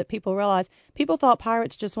falsehoods that people realized. People thought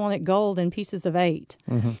pirates just wanted gold in pieces of 8.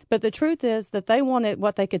 But the truth is that they wanted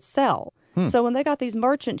what they could sell. So when they got these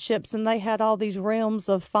merchant ships and they had all these realms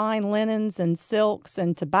of fine linens and silks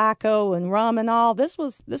and tobacco and rum and all, this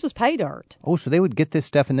was pay dirt. Oh, so they would get this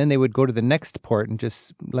stuff and then they would go to the next port and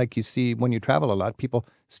just, like you see when you travel a lot, people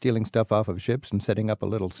stealing stuff off of ships and setting up a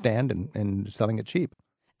little stand and selling it cheap.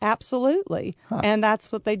 Absolutely. And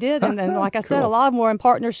that's what they did. And then, like I said, a lot of them were in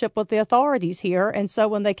partnership with the authorities here. And so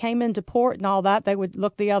when they came into port and all that, they would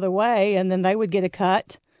look the other way, and then they would get a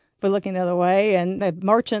cut for looking the other way. And the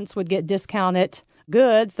merchants would discounted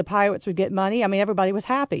goods. The pirates would get money. I mean, everybody was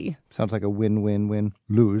happy. Sounds like a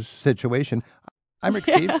win-win-win-lose situation. I'm Rick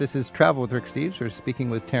Steves. This is Travel with Rick Steves. We're speaking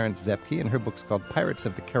with Terence Zepke, and her book's called Pirates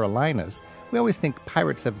of the Carolinas. We always think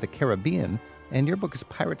Pirates of the Caribbean, and your book is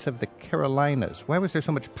Pirates of the Carolinas. Why was there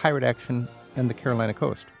so much pirate action on the Carolina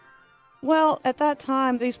coast? Well, at that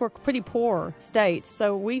time, these were pretty poor states,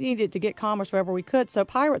 so we needed to get commerce wherever we could, so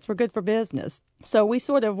pirates were good for business. So we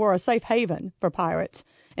sort of were a safe haven for pirates.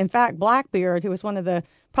 In fact, Blackbeard, who was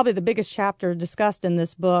probably the biggest chapter discussed in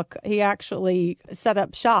this book, he actually set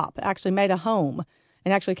up shop, actually made a home,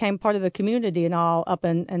 and actually became part of the community and all up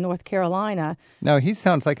in North Carolina. Now, he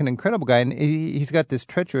sounds like an incredible guy, and he's got this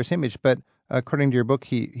treacherous image, but according to your book,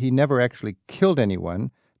 he never actually killed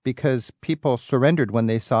anyone because people surrendered when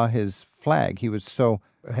they saw his flag. He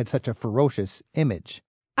had such a ferocious image.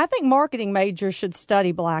 I think marketing majors should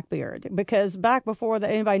study Blackbeard, because back before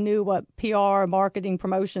anybody knew what PR, marketing,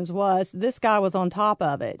 promotions was, this guy was on top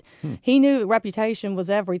of it. He knew that reputation was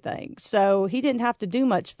everything. So he didn't have to do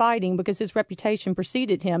much fighting because his reputation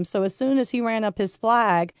preceded him. So as soon as he ran up his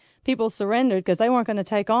flag, people surrendered because they weren't going to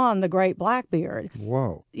take on the great Blackbeard.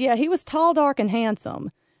 Whoa. Yeah, he was tall, dark, and handsome.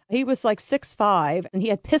 He was like 6'5", and he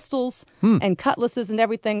had pistols and cutlasses and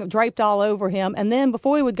everything draped all over him. And then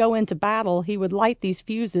before he would go into battle, he would light these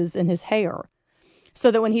fuses in his hair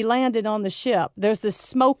so that when he landed on the ship, there's this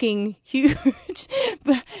smoking, huge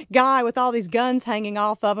guy with all these guns hanging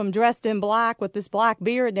off of him, dressed in black with this black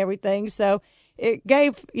beard and everything. So it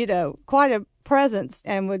gave, quite a presence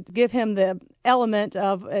and would give him the element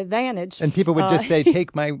of advantage. And people would just say,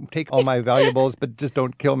 take all my valuables, but just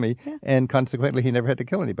don't kill me. Yeah. And consequently, he never had to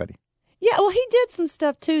kill anybody. Yeah, well, he did some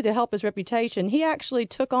stuff, too, to help his reputation. He actually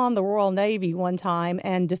took on the Royal Navy one time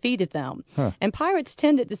and defeated them. And pirates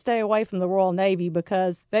tended to stay away from the Royal Navy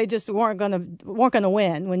because they just weren't going to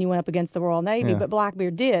win when you went up against the Royal Navy, but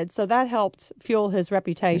Blackbeard did. So that helped fuel his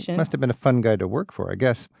reputation. He must have been a fun guy to work for, I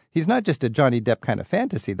guess. He's not just a Johnny Depp kind of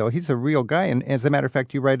fantasy, though. He's a real guy. And as a matter of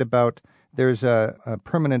fact, you write about there's a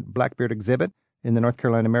permanent Blackbeard exhibit in the North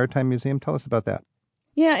Carolina Maritime Museum. Tell us about that.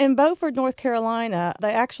 Yeah, in Beaufort, North Carolina,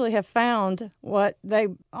 they actually have found what they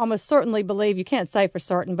almost certainly believe, you can't say for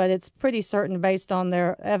certain, but it's pretty certain based on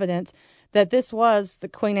their evidence, that this was the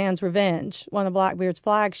Queen Anne's Revenge, one of Blackbeard's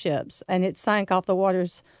flagships, and it sank off the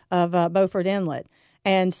waters of Beaufort Inlet.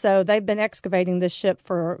 And so they've been excavating this ship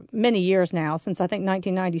for many years now, since I think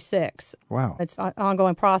 1996. Wow. It's an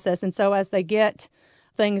ongoing process. And so as they get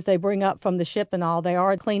things they bring up from the ship and all, they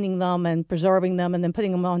are cleaning them and preserving them and then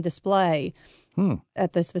putting them on display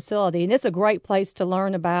at this facility. And it's a great place to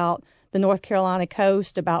learn about the North Carolina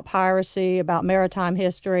coast, about piracy, about maritime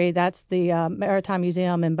history. That's the Maritime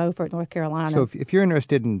Museum in Beaufort, North Carolina. So if you're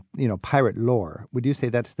interested in, pirate lore, would you say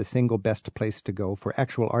that's the single best place to go for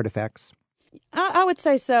actual artifacts? I would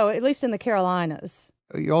say so, at least in the Carolinas.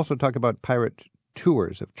 You also talk about pirate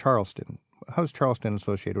tours of Charleston. How's Charleston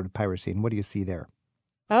associated with piracy, and what do you see there?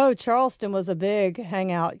 Oh, Charleston was a big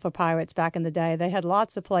hangout for pirates back in the day. They had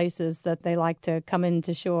lots of places that they liked to come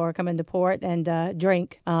into shore, come into port, and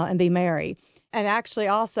drink and be merry. And actually,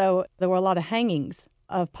 also, there were a lot of hangings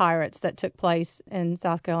of pirates that took place in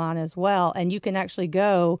South Carolina as well. And you can actually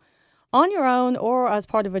go on your own or as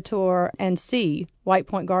part of a tour and see White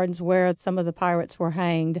Point Gardens where some of the pirates were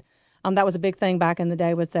hanged. That was a big thing back in the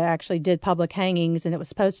day, was they actually did public hangings, and it was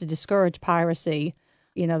supposed to discourage piracy.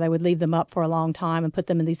 You know, they would leave them up for a long time and put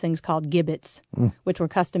them in these things called gibbets, which were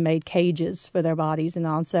custom-made cages for their bodies and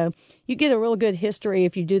all. So you get a real good history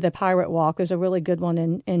if you do the pirate walk. There's a really good one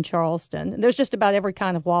in Charleston. There's just about every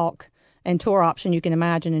kind of walk and tour option you can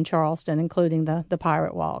imagine in Charleston, including the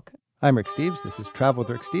pirate walk. I'm Rick Steves. This is Travel with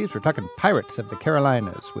Rick Steves. We're talking Pirates of the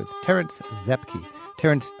Carolinas with Terence Zepke.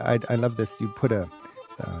 Terence, I love this. You put a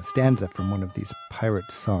stanza from one of these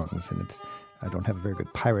pirate songs, and I don't have a very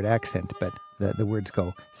good pirate accent, but the words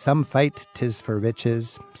go, "Some fight 'tis for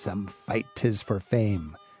riches, some fight 'tis for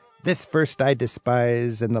fame. This first I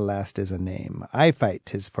despise, and the last is a name. I fight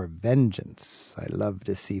 'tis for vengeance, I love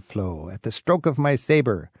to see flow, at the stroke of my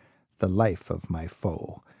saber, the life of my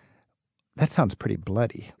foe." That sounds pretty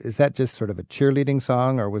bloody. Is that just sort of a cheerleading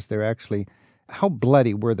song, or was there actually, how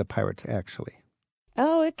bloody were the pirates actually?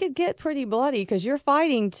 Oh, it could get pretty bloody because you're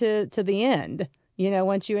fighting to the end,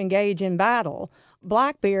 once you engage in battle.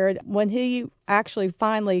 Blackbeard, when he actually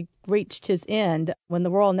finally reached his end, when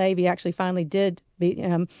the Royal Navy actually finally did beat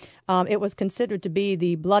him, it was considered to be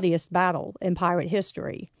the bloodiest battle in pirate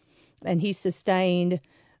history. And he sustained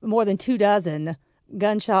more than 24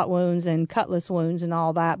 gunshot wounds and cutlass wounds and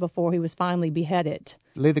all that before he was finally beheaded.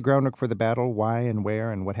 Lay the groundwork for the battle, why and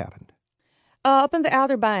where and what happened? Up in the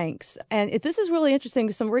Outer Banks. And this is really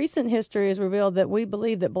interesting. Some recent history has revealed that we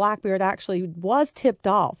believe that Blackbeard actually was tipped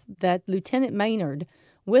off, that Lieutenant Maynard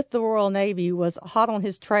with the Royal Navy was hot on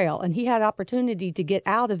his trail, and he had opportunity to get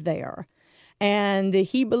out of there. And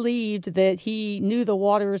he believed that he knew the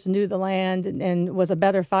waters, knew the land, and was a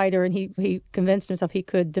better fighter, and he convinced himself he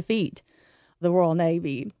could defeat the Royal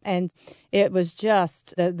Navy. And it was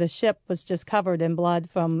just, the ship was just covered in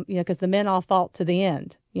blood from, because the men all fought to the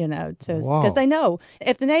end, because they know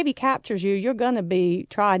if the Navy captures you, you're going to be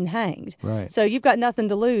tried and hanged. Right. So you've got nothing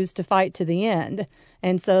to lose to fight to the end.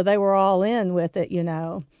 And so they were all in with it,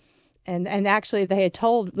 And actually they had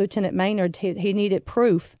told Lieutenant Maynard he needed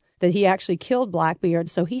proof that he actually killed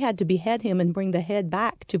Blackbeard, so he had to behead him and bring the head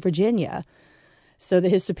back to Virginia, so that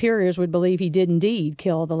his superiors would believe he did indeed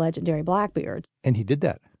kill the legendary Blackbeard. And he did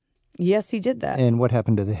that? Yes, he did that. And what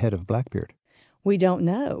happened to the head of Blackbeard? We don't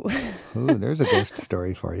know. Ooh, there's a ghost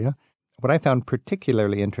story for you. What I found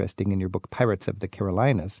particularly interesting in your book, Pirates of the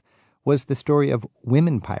Carolinas, was the story of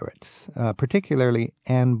women pirates, particularly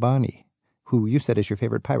Anne Bonny, who you said is your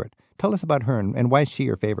favorite pirate. Tell us about her and why is she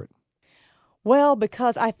your favorite? Well,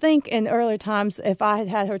 because I think in earlier times, if I had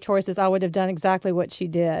had her choices, I would have done exactly what she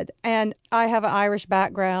did. And I have an Irish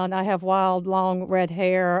background. I have wild, long red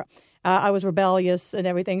hair. I was rebellious and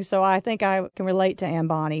everything, so I think I can relate to Anne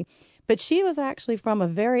Bonny. But she was actually from a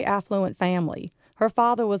very affluent family. Her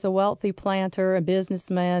father was a wealthy planter, a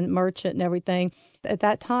businessman, merchant, and everything. At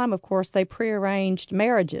that time, of course, they prearranged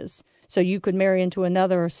marriages, so you could marry into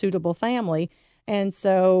another suitable family. And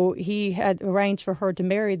so he had arranged for her to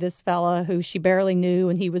marry this fella who she barely knew,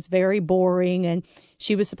 and he was very boring. And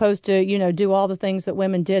she was supposed to, do all the things that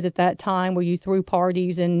women did at that time, where you threw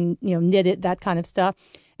parties and, knitted, that kind of stuff.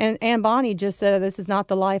 And Anne Bonny just said, "This is not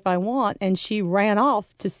the life I want." And she ran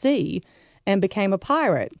off to sea and became a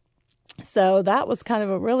pirate. So that was kind of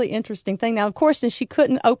a really interesting thing. Now, of course, she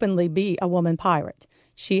couldn't openly be a woman pirate.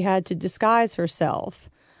 She had to disguise herself.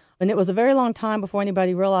 And it was a very long time before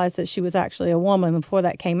anybody realized that she was actually a woman, before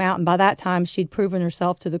that came out. And by that time, she'd proven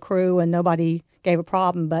herself to the crew and nobody gave a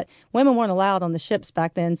problem. But women weren't allowed on the ships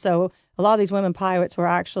back then. So a lot of these women pirates were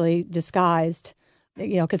actually disguised,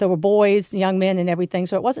 because there were boys, young men and everything.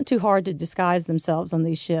 So it wasn't too hard to disguise themselves on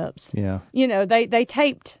these ships. Yeah. They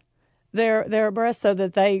taped their breasts so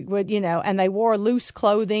that they would, and they wore loose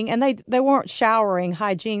clothing, and they weren't showering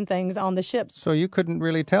hygiene things on the ships. So you couldn't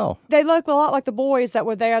really tell. They looked a lot like the boys that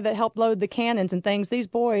were there that helped load the cannons and things. These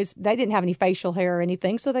boys, they didn't have any facial hair or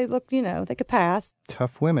anything, so they looked, they could pass.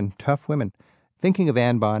 Tough women. Thinking of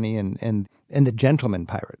Anne Bonny and the gentleman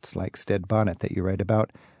pirates like Stede Bonnet that you write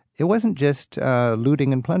about, it wasn't just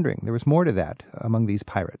looting and plundering. There was more to that among these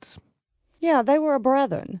pirates. Yeah, they were a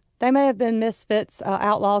brethren. They may have been misfits,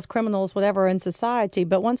 outlaws, criminals, whatever in society,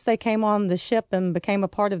 but once they came on the ship and became a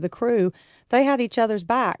part of the crew, they had each other's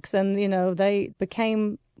backs, and, they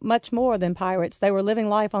became much more than pirates. They were living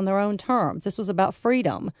life on their own terms. This was about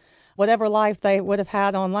freedom. Whatever life they would have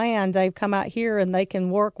had on land, they've come out here and they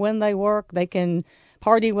can work when they work. They can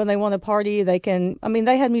party when they want to party. They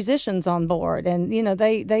had musicians on board, and,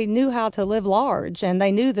 they knew how to live large, and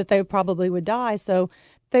they knew that they probably would die. So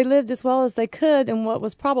they lived as well as they could in what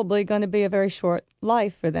was probably going to be a very short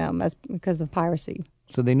life for them because of piracy.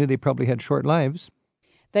 So they knew they probably had short lives.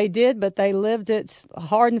 They did, but they lived it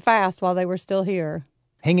hard and fast while they were still here.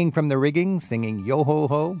 Hanging from the rigging, singing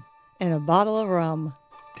yo-ho-ho. And a bottle of rum.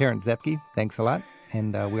 Terrence Zepke, thanks a lot.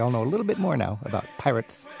 And we all know a little bit more now about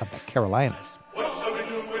Pirates of the Carolinas. What shall we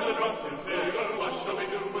do with a drunken sailor? What shall we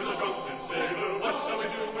do with a drunken sailor? What shall we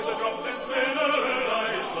do with a drunken sailor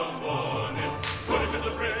early in the morning? Put him in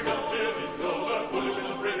the brig until he's sober. Put him in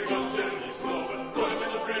the brig until he's sober. Put him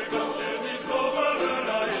in the brig until he's sober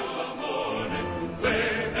early in the morning. Way,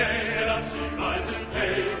 and up she rises.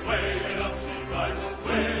 Way, and up she rises.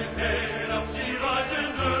 Way, and up she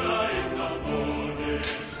rises early in the morning.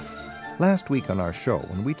 Last week on our show,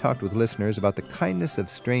 when we talked with listeners about the kindness of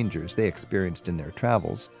strangers they experienced in their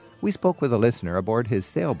travels, we spoke with a listener aboard his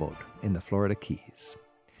sailboat in the Florida Keys.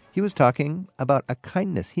 He was talking about a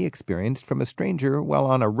kindness he experienced from a stranger while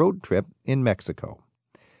on a road trip in Mexico.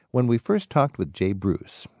 When we first talked with Jay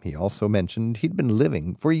Bruce, he also mentioned he'd been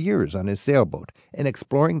living for years on his sailboat and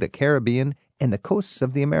exploring the Caribbean and the coasts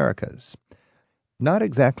of the Americas. Not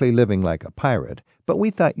exactly living like a pirate, but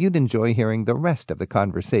we thought you'd enjoy hearing the rest of the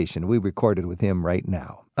conversation we recorded with him right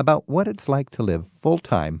now about what it's like to live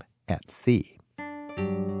full-time at sea.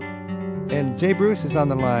 And Jay Bruce is on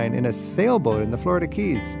the line in a sailboat in the Florida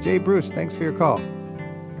Keys. Jay Bruce, thanks for your call.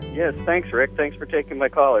 Yes, thanks, Rick. Thanks for taking my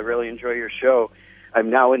call. I really enjoy your show.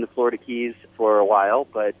 I'm now in the Florida Keys for a while,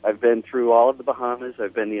 but I've been through all of the Bahamas.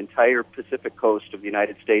 I've been the entire Pacific coast of the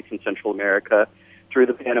United States and Central America, through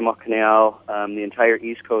the Panama Canal, the entire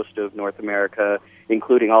east coast of North America,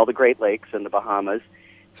 including all the Great Lakes and the Bahamas.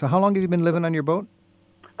 So how long have you been living on your boat?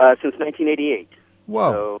 Since 1988.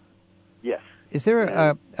 Whoa. So, yes. Is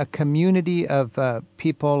there a community of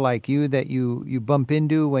people like you that you bump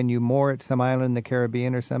into when you moor at some island in the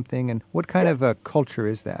Caribbean or something? And what kind of a culture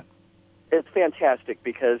is that? It's fantastic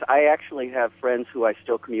because I actually have friends who I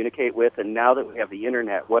still communicate with, and now that we have the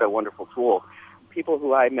Internet, what a wonderful tool. People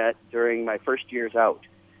who I met during my first years out,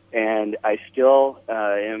 and I still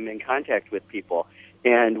am in contact with people.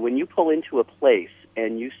 And when you pull into a place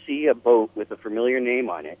and you see a boat with a familiar name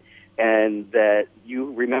on it, and that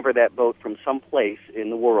you remember that boat from some place in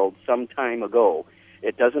the world some time ago,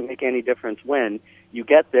 it doesn't make any difference when. You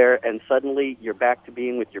get there, and suddenly you're back to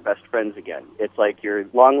being with your best friends again. It's like your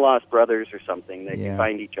long-lost brothers or something that you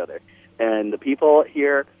find each other. And the people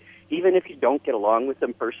here, even if you don't get along with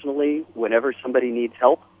them personally, whenever somebody needs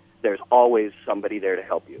help, there's always somebody there to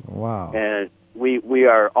help you. Wow. And we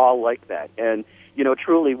are all like that. And,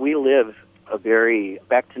 truly, we live a very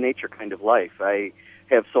back-to-nature kind of life. I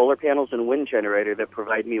have solar panels and a wind generator that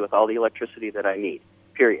provide me with all the electricity that I need,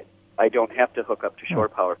 period. I don't have to hook up to shore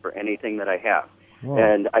power for anything that I have. Wow.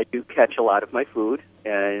 And I do catch a lot of my food,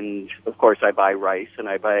 and, of course, I buy rice, and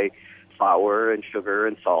I buy flour and sugar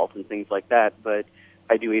and salt and things like that, but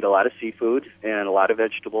I do eat a lot of seafood and a lot of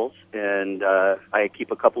vegetables, and I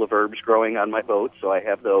keep a couple of herbs growing on my boat, so I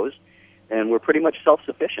have those, and we're pretty much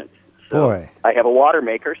self-sufficient. So Boy. I have a water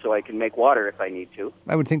maker, so I can make water if I need to.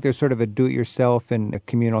 I would think there's sort of a do-it-yourself and a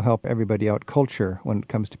communal help everybody out culture when it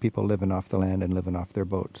comes to people living off the land and living off their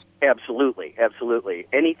boats. Absolutely, absolutely.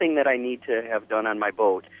 Anything that I need to have done on my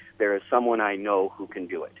boat, there is someone I know who can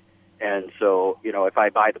do it. And so, if I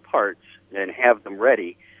buy the parts and have them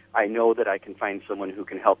ready, I know that I can find someone who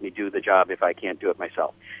can help me do the job if I can't do it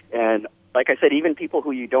myself. And like I said, even people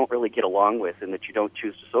who you don't really get along with and that you don't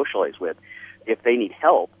choose to socialize with, if they need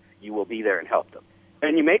help, you will be there and help them.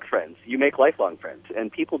 And you make friends. You make lifelong friends.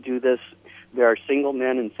 And people do this. There are single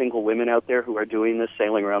men and single women out there who are doing this,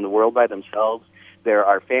 sailing around the world by themselves. There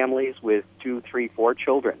are families with 2, 3, 4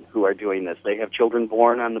 children who are doing this. They have children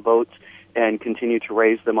born on the boats and continue to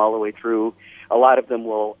raise them all the way through. A lot of them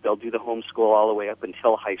they'll do the homeschool all the way up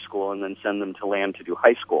until high school and then send them to land to do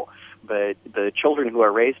high school. But the children who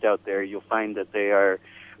are raised out there, you'll find that they are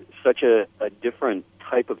such a different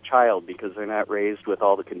type of child because they're not raised with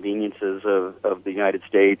all the conveniences of the United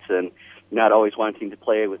States and not always wanting to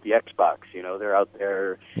play with the Xbox. They're out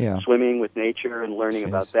there swimming with nature and learning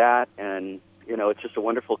about that, and it's just a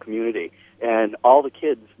wonderful community. And all the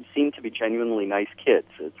kids seem to be genuinely nice kids.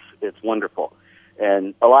 It's wonderful.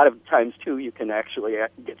 And a lot of times, too, you can actually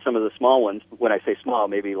get some of the small ones. When I say small,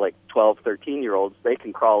 maybe like 12, 13-year-olds, they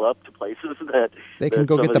can crawl up to places that they can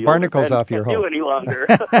go get the barnacles off your home. Can't do any longer.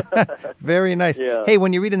 Very nice. Yeah. Hey,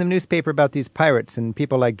 when you read in the newspaper about these pirates and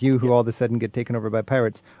people like you who all of a sudden get taken over by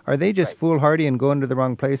pirates, are they just foolhardy and go into the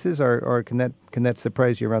wrong places, or can that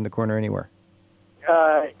surprise you around the corner anywhere?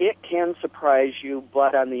 It can surprise you,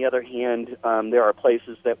 but on the other hand, there are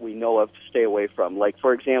places that we know of to stay away from. Like,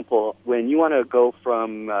 for example, when you want to go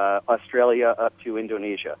from Australia up to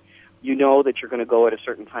Indonesia, you know that you're going to go at a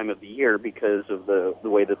certain time of the year because of the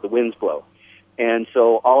way that the winds blow. And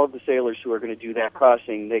so all of the sailors who are going to do that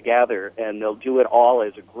crossing, they gather, and they'll do it all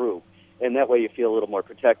as a group. And that way you feel a little more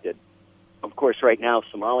protected. Of course, right now,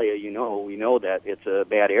 Somalia, we know that it's a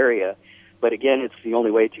bad area. But again, it's the only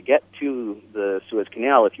way to get to the Suez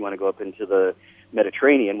Canal if you want to go up into the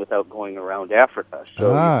Mediterranean without going around Africa. So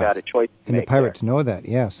you've got a choice to and make the pirates there. know that,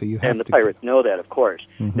 yeah. So you have And the to... pirates know that, of course.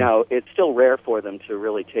 Mhm. Now, it's still rare for them to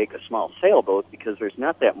really take a small sailboat because there's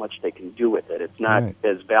not that much they can do with it. It's not Right.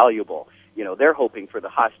 as valuable. They're hoping for the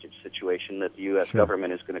hostage situation that the U.S. Sure.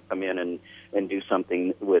 government is going to come in and do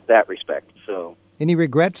something with that respect. So, Any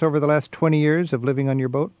regrets over the last 20 years of living on your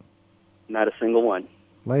boat? not a single one.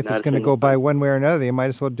 Life Not is a going to single go by one. one way or another. You might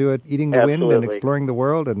as well do it eating the wind and Absolutely. exploring the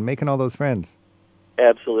world and making all those friends.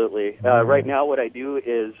 Absolutely. Right now, what I do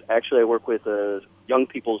is actually I work with a young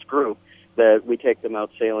people's group that we take them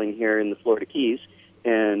out sailing here in the Florida Keys,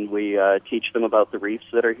 and we teach them about the reefs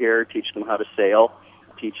that are here, teach them how to sail,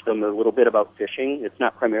 teach them a little bit about fishing. It's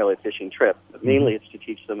not primarily a fishing trip, but mainly it's to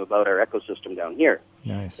teach them about our ecosystem down here.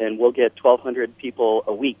 Nice. And we'll get 1,200 people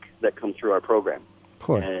a week that come through our program.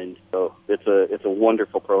 Boy. And so it's a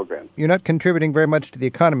wonderful program. You're not contributing very much to the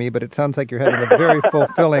economy, but it sounds like you're having a very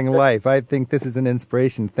fulfilling life. I think this is an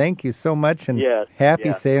inspiration. Thank you so much, and Yes, happy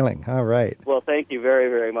yeah. sailing. All right. Well, thank you very,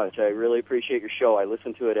 very much. I really appreciate your show. I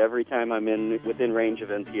listen to it every time I'm within range of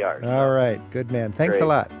NPR. All right. Good man. Thanks Great. a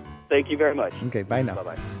lot. Thank you very much. Okay, bye now.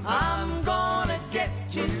 Bye-bye. I'm gonna get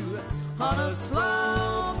you on a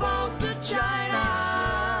slow boat to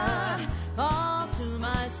China, all to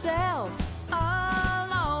myself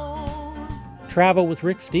alone. Travel with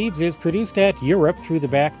Rick Steves is produced at Europe Through the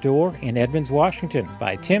Back Door in Edmonds, Washington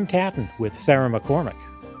by Tim Tatton with Sarah McCormick.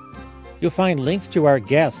 You'll find links to our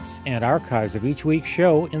guests and archives of each week's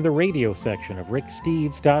show in the radio section of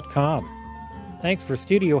ricksteves.com. Thanks for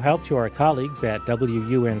studio help to our colleagues at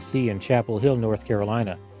WUNC in Chapel Hill, North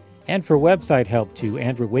Carolina, and for website help to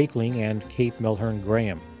Andrew Wakeling and Kate Milhern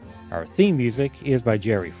Graham. Our theme music is by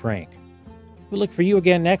Jerry Frank. We'll look for you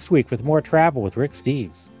again next week with more Travel with Rick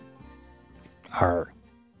Steves. Arr.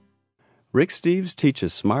 Rick Steves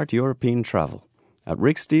teaches smart European travel. At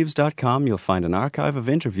ricksteves.com, you'll find an archive of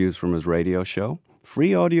interviews from his radio show,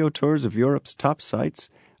 free audio tours of Europe's top sites,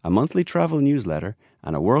 a monthly travel newsletter,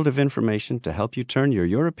 and a world of information to help you turn your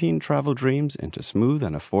European travel dreams into smooth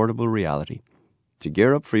and affordable reality. To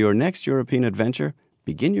gear up for your next European adventure,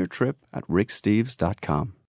 begin your trip at ricksteves.com.